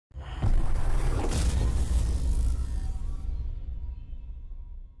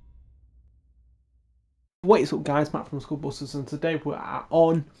What is up guys, Matt from Skullbusters, and today we're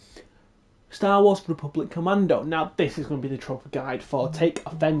on Star Wars Republic Commando. Now this is going to be the trophy guide for take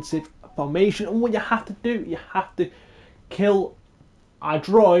offensive formation, and what you have to do, you have to kill a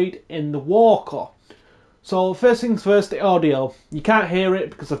droid in the walker. So first things first, the audio. You can't hear it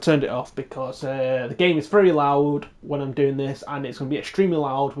because I've turned it off because the game is very loud when I'm doing this, and it's going to be extremely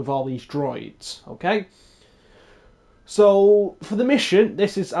loud with all these droids, okay? So for the mission,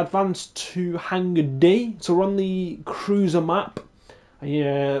 this is advanced to Hangar D. So we're on the cruiser map.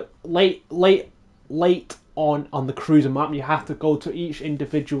 Late on the cruiser map, you have to go to each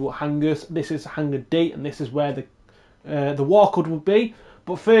individual hangars. This is Hangar D, and this is where the walker will be.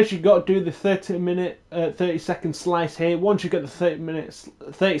 But first, you've got to do the 30-second slice here. Once you get the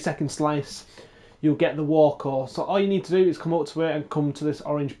 30-second slice, you'll get the walker. So all you need to do is come up to it and come to this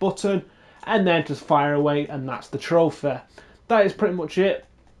orange button, and then just fire away, and that's the trophy. That is pretty much it.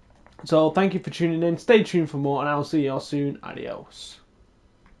 So thank you for tuning in. Stay tuned for more, and I'll see you all soon. Adios.